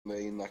the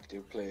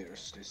inactive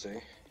players, they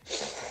say.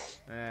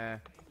 Yeah.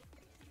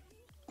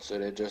 So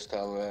they just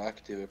have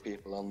active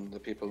people and the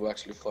people who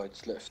actually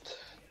fights left.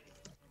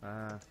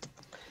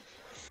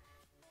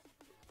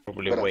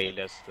 Probably way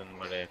less than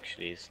what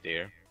actually is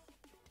there.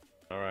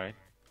 Alright.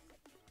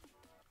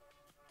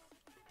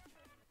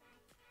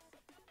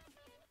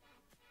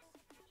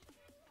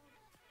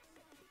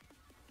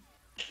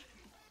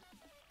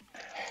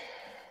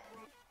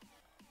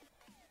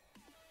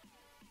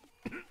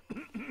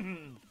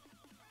 I'm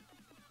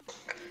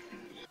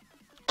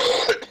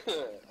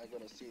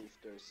gonna see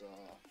if there's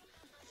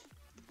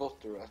a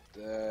botter at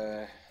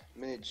the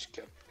mage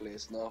cap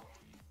place now.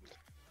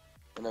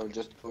 And I will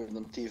just go in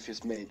and thief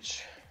his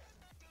mage.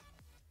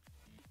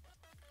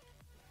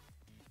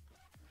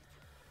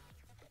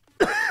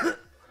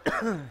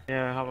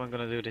 Yeah, how am I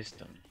gonna do this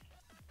then?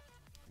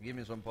 Give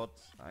me some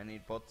pots. I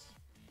need pots.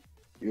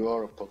 You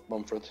are a pot,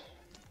 Manfred.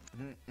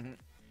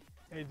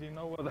 Hey, do you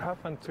know what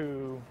happened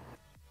to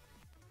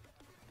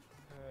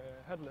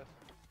Headless?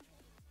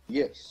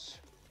 Yes.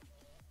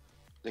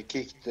 They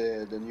kicked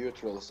the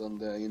neutrals and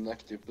the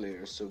inactive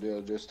players, so they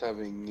are just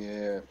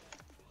having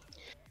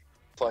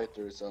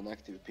fighters and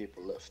active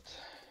people left.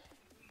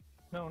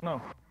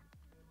 No.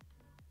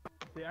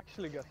 They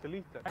actually got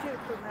deleted.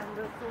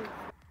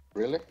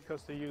 Really?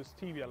 Because they used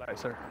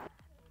TValizer.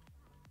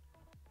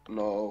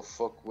 No,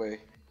 fuck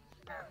way.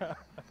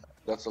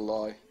 That's a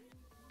lie.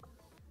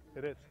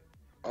 It is.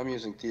 I'm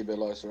using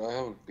TBLizer, I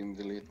haven't been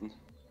deleted.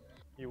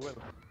 You will.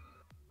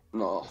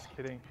 No. Just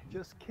kidding.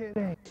 Just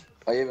kidding.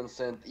 I even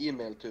sent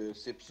email to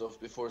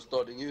Zipsoft before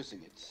starting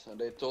using it, and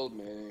they told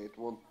me it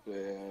won't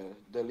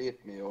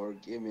delete me or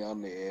give me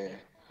any...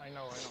 I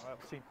know,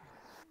 I've seen.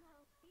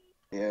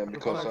 Yeah,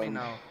 because Call me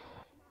now.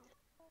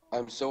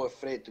 I'm so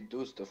afraid to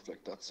do stuff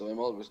like that, so I'm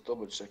always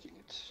double checking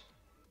it.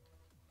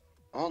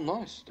 Oh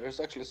nice, there's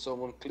actually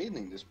someone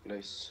cleaning this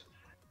place.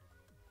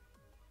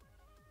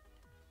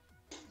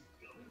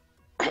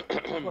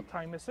 What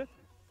time is it?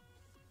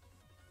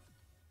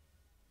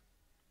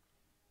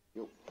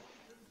 Yo.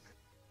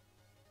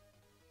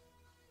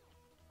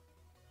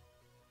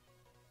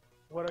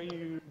 What are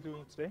you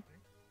doing today?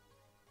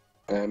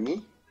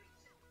 Me?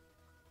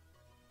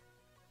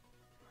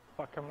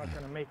 Fuck, I'm not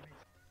gonna make it.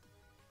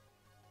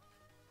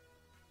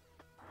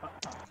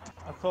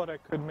 I thought I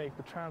could make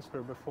the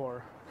transfer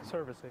before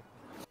servicing.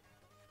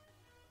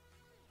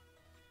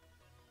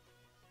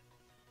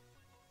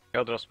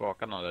 Jag drar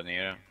spakarna där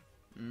nere.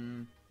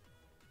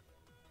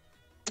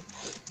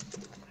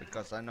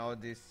 Because I know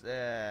these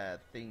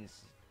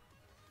things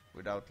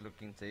without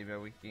looking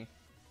TV wiki.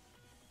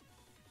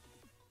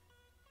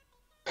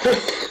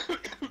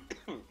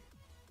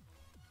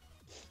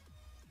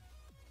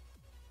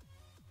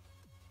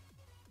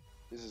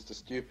 This is the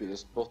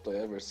stupidest bot I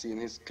ever seen.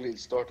 He's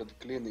started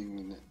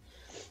cleaning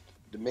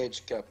the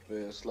mage cap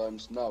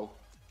slimes now.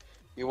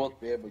 He won't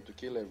be able to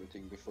kill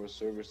everything before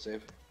server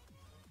save.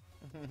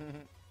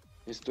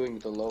 He's doing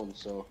it alone,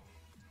 so...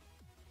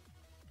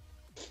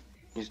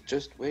 He's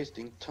just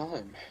wasting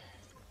time.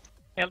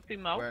 Help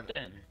him out Well,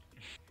 then.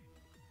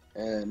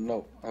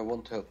 No, I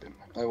won't help him.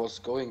 I was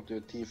going to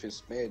thief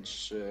his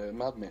mage,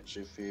 mad mage,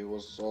 if he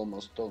was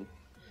almost done.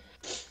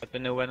 Let me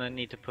know when I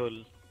need to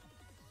pull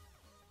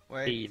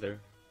Wait. either.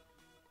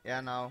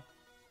 Yeah, now.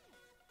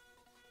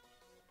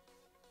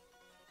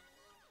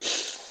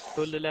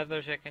 Pull the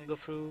lever so I can go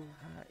through.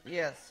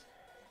 Yes.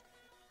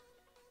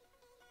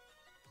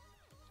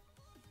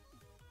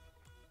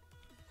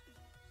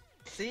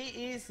 See,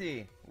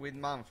 easy with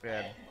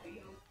Manfred.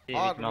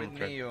 Hard with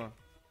Neo.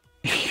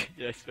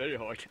 Yeah, it's very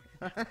hard.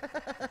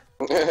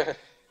 That's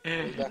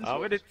How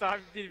many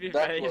times did we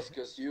that fail? was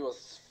because you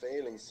was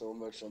failing so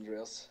much,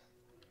 Andreas.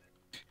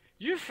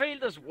 You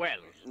failed as well.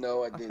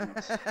 No, I didn't.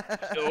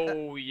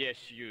 Oh, yes,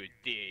 you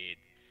did.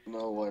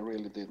 No, I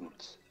really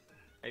didn't.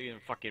 I even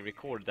fucking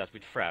recorded that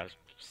with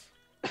Frasps.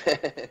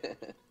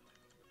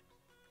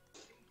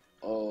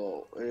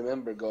 Oh,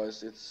 remember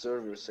guys, it's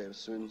server save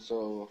soon,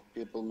 so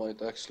people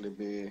might actually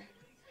be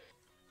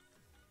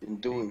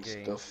doing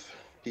PK. stuff,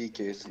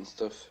 PKs and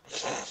stuff.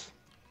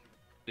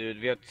 Dude,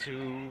 we have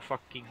two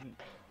fucking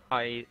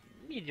high,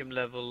 medium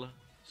level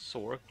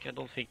Sork. I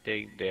don't think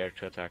they dare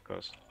to attack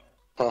us.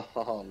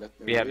 Hahaha, let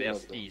me We have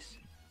reload them. SDs.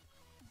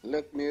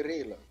 Let me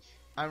reload.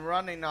 I'm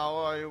running now,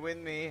 are you with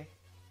me?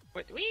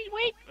 Wait!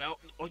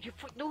 Oh, you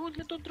no,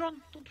 don't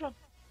run, don't run.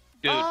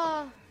 Dude,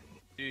 Ah!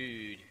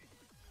 dude.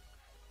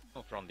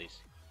 Don't run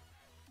this.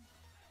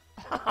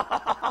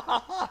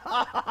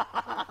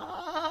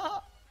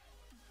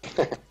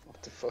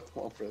 What the fuck,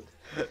 Manfred?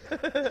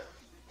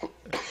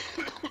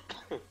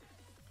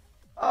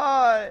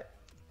 Aj!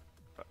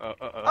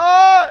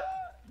 Aj!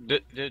 Du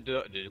kommer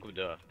dö. Du kommer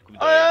dö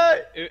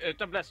Aj! igen.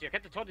 Utan bless, jag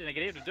kan inte ta dina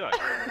grejer, du dör.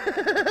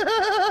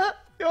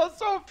 Jag har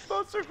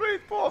så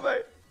skit på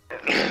mig!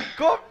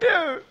 Kom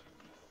nu!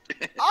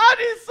 Ah,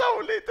 det är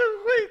så lite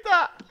skit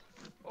här!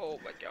 Oh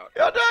my god.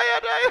 Jag dör!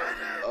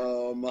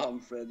 Oh,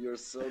 Manfred, you're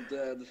so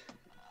dead.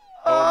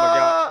 Oh my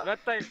god.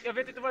 Vänta, jag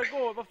vet inte var det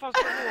går. Vad fan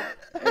ska jag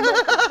gå?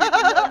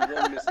 I'm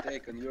not one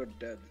mistake and you're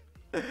dead.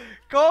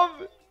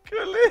 Kom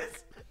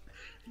Krullis!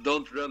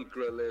 Don't run,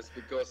 Krullis,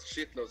 because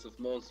shitloads of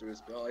monsters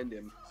is behind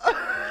him.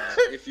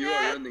 If you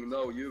are running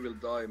now, you will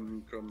die,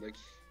 Cromlech.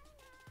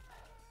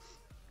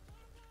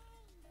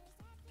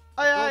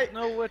 I Don't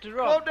know where to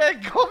run. Come there,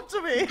 come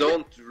to me!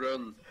 Don't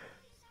run.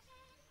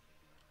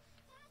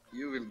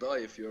 You will die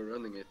if you are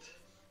running it.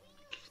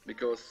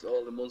 Because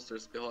all the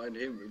monsters behind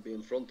him will be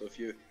in front of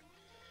you.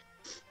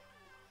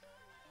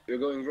 You're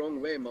going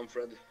wrong way,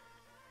 Manfred.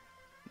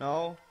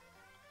 No.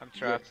 I'm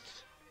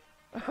trapped.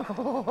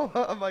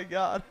 Oh my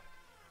god.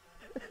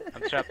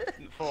 I'm trapped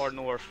far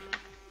north.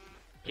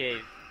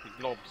 Cave with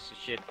blobs och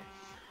shit.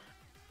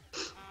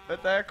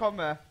 Vänta, jag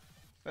kommer.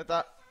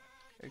 Vänta.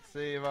 Jag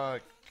ser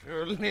vad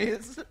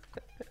Krullis.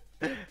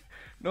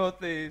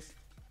 Northeast.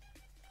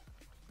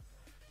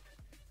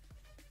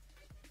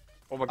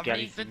 Oh my god, Jag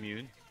he's vet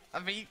immune.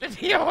 Jag vet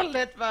inte det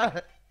hållet va?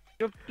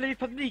 Jag blev i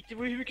panik, det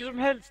var ju hur mycket som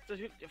helst.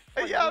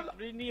 Jag Jävlar.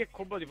 blev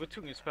nedkobbad, jag var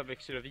tvungen att spela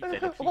växer och vita hela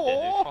tiden.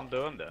 Jag är fan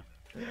döende.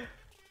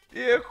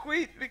 Det är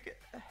skitmycket.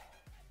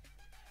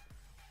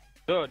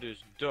 Dör du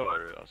så dör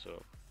du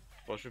alltså.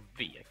 Var så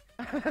vek.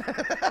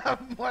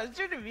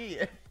 Måste du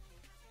med?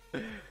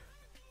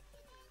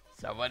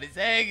 Somebody's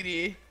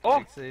angry. Oh!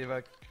 Jag ser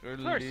vad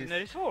Krullis.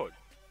 Mercenary sword.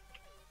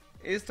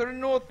 Is to the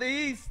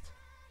northeast.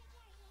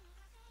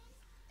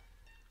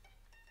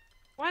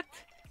 What?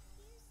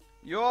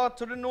 Ja,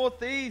 to the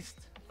northeast.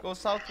 Go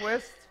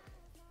southwest.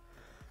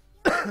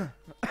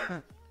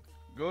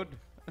 Good.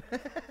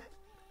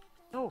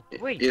 No,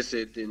 wait. Is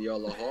it in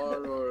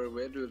Jalahar or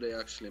where do they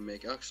actually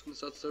make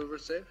actions at server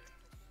save?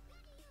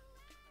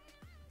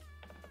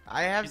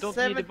 I have You don't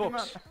 70 need the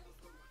box.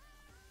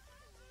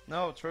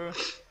 No, true.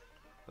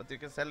 But you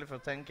can sell it for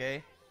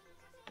 10k.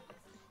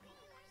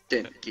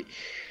 10k.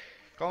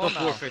 Come on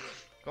Not now. worth it.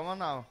 Come on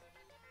now.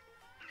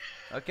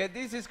 Okay,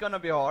 this is gonna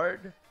be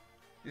hard.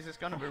 This is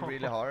gonna be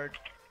really hard.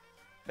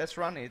 Let's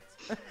run it.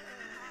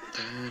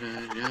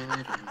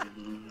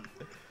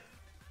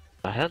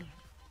 The hell?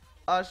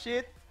 Oh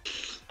shit.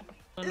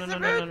 No, It's no, a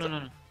no, boot. no, no, no,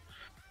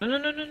 no, no,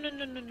 no, no, no,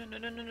 no, no, no, no,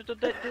 no, no, no,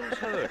 those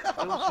hurt.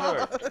 Those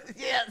hurt.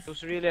 Yes.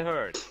 Those really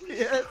hurt.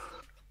 Yes.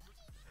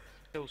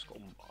 Those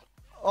combat.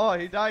 Oh,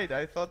 he died.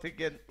 I thought he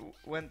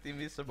went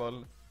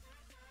invisible.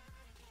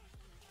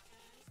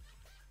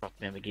 Brought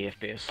me med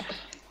GFPS.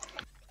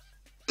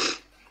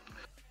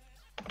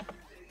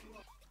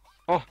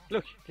 Oh,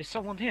 look, there's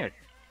someone here.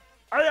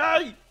 Aj,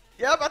 aj!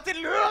 Jävlar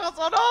till luras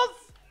från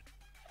oss!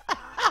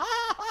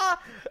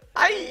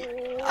 Aj!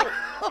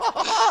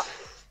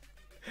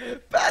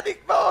 Panic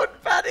mode!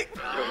 Panic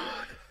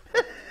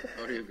mode!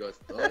 Are you guys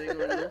dying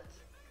or not?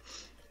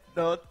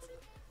 Not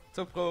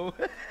to prove.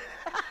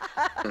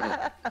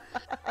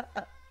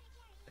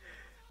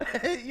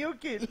 You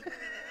kill.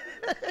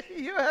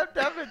 You have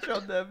damage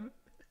on them.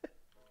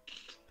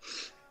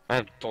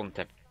 I don't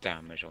have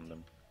damage on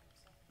them.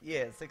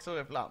 Yeah,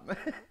 6-årig flam.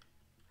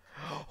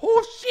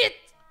 Oh shit!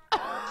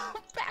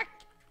 Back!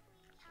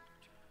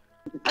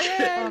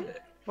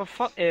 Vad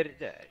fan är det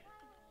där?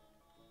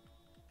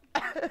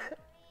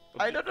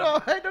 I don't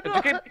know, I don't Du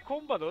know. kan inte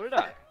komma då det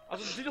där.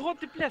 Alltså du har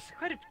inte bläst,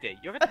 skärp dig.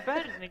 Jag kan inte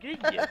bära dina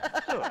grejer.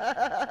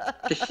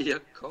 Så.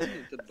 Jag kan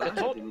inte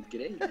bära din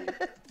grej.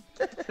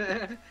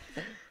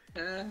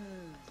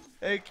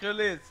 Hej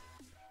Krullis!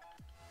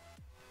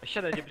 Jag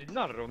känner att jag blir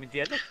narr av min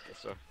dialekt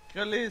alltså.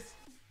 Krullis!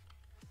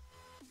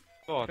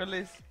 Vad?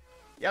 Krullis!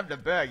 Jävla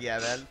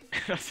bögjävel!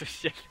 Alltså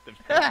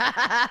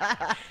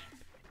jättebra.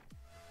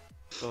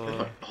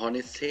 Så, Har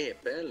ni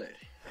CP eller?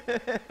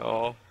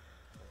 ja.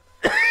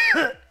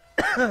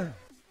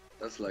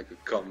 That's like a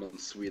common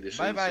Swedish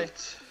Bye, bye.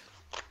 insult.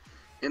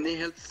 Är ni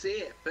helt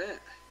CP?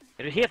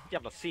 Är du helt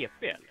jävla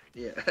CP eller?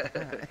 Yeah.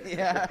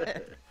 Ja.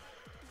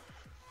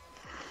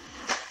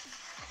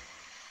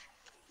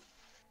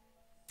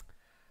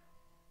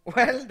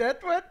 Well,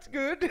 that went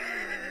good.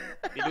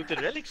 Vill du inte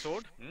relic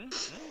sword?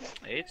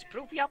 It's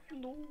probably up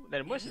no. Nej,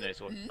 det måste det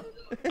sword.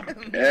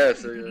 Yeah,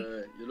 so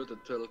you looked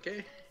at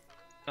 12k?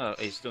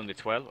 It's only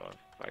 12 or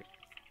like.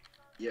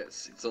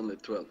 Yes, it's only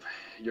 12.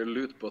 Your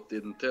loot bot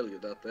didn't tell you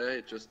that, eh?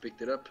 It just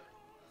picked it up.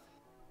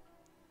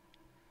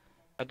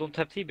 I don't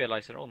have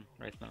TBLizer on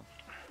right now.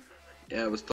 Yeah, I was